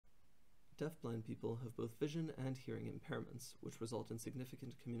Deafblind people have both vision and hearing impairments, which result in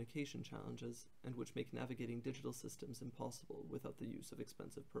significant communication challenges and which make navigating digital systems impossible without the use of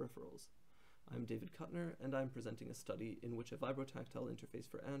expensive peripherals. I'm David Kutner, and I'm presenting a study in which a vibrotactile interface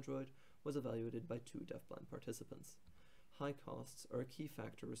for Android was evaluated by 2 deafblind participants. High costs are a key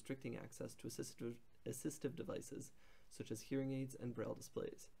factor restricting access to assistive devices such as hearing aids and Braille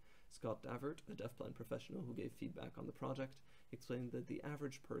displays. Scott Davert, a deafblind professional who gave feedback on the project, explained that the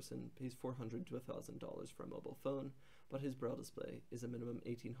average person pays $400 to $1,000 for a mobile phone, but his Braille display is a minimum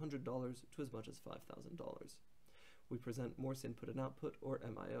 $1,800 to as much as $5,000. We present Morse Input and Output, or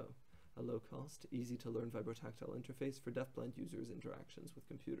MIO, a low-cost, easy-to-learn vibrotactile interface for deafblind users' interactions with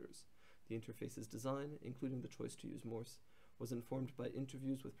computers. The interface's design, including the choice to use Morse, was informed by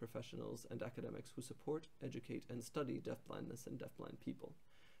interviews with professionals and academics who support, educate, and study deafblindness and deafblind people.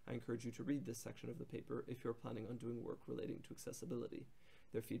 I encourage you to read this section of the paper if you're planning on doing work relating to accessibility.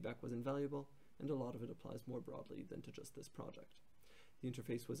 Their feedback was invaluable, and a lot of it applies more broadly than to just this project. The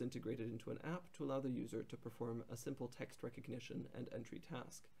interface was integrated into an app to allow the user to perform a simple text recognition and entry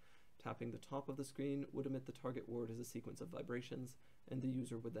task. Tapping the top of the screen would emit the target word as a sequence of vibrations, and the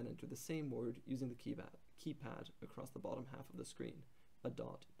user would then enter the same word using the keypad across the bottom half of the screen, a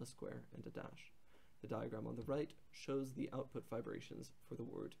dot, a square, and a dash. The diagram on the right shows the output vibrations for the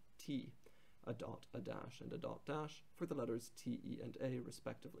word T, a dot, a dash, and a dot dash for the letters T, E, and A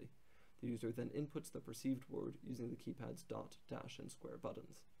respectively. The user then inputs the perceived word using the keypad's dot, dash, and square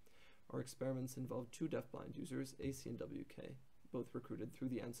buttons. Our experiments involved 2 deafblind users, AC and WK, both recruited through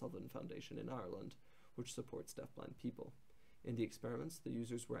the Anne Sullivan Foundation in Ireland, which supports deafblind people. In the experiments, the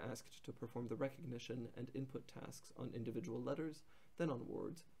users were asked to perform the recognition and input tasks on individual letters, then on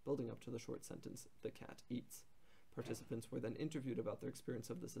words, building up to the short sentence, "The cat eats." Participants were then interviewed about their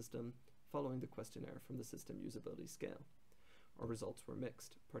experience of the system, following the questionnaire from the system usability scale. Our results were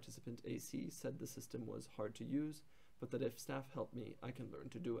mixed. Participant AC said the system was hard to use, but that if staff help me, I can learn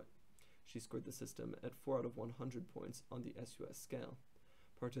to do it. She scored the system at 4 out of 100 points on the SUS scale.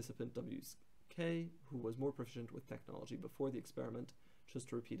 Participant WK, who was more proficient with technology before the experiment, chose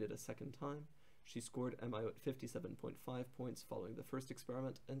to repeat it a second time. She scored MIO at 57.5 points following the first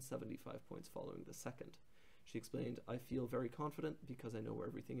experiment and 75 points following the second. She explained, "I feel very confident because I know where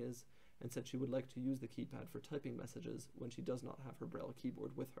everything is," and said she would like to use the keypad for typing messages when she does not have her Braille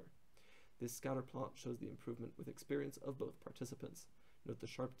keyboard with her. This scatter plot shows the improvement with experience of both participants. Note the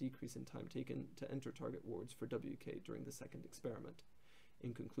sharp decrease in time taken to enter target words for WK during the second experiment.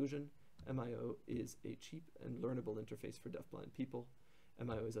 In conclusion, MIO is a cheap and learnable interface for deafblind people.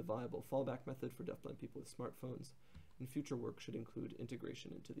 MIO is a viable fallback method for deafblind people with smartphones, and future work should include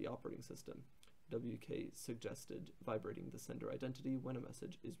integration into the operating system. WK suggested vibrating the sender identity when a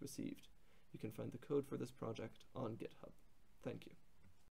message is received. You can find the code for this project on GitHub. Thank you.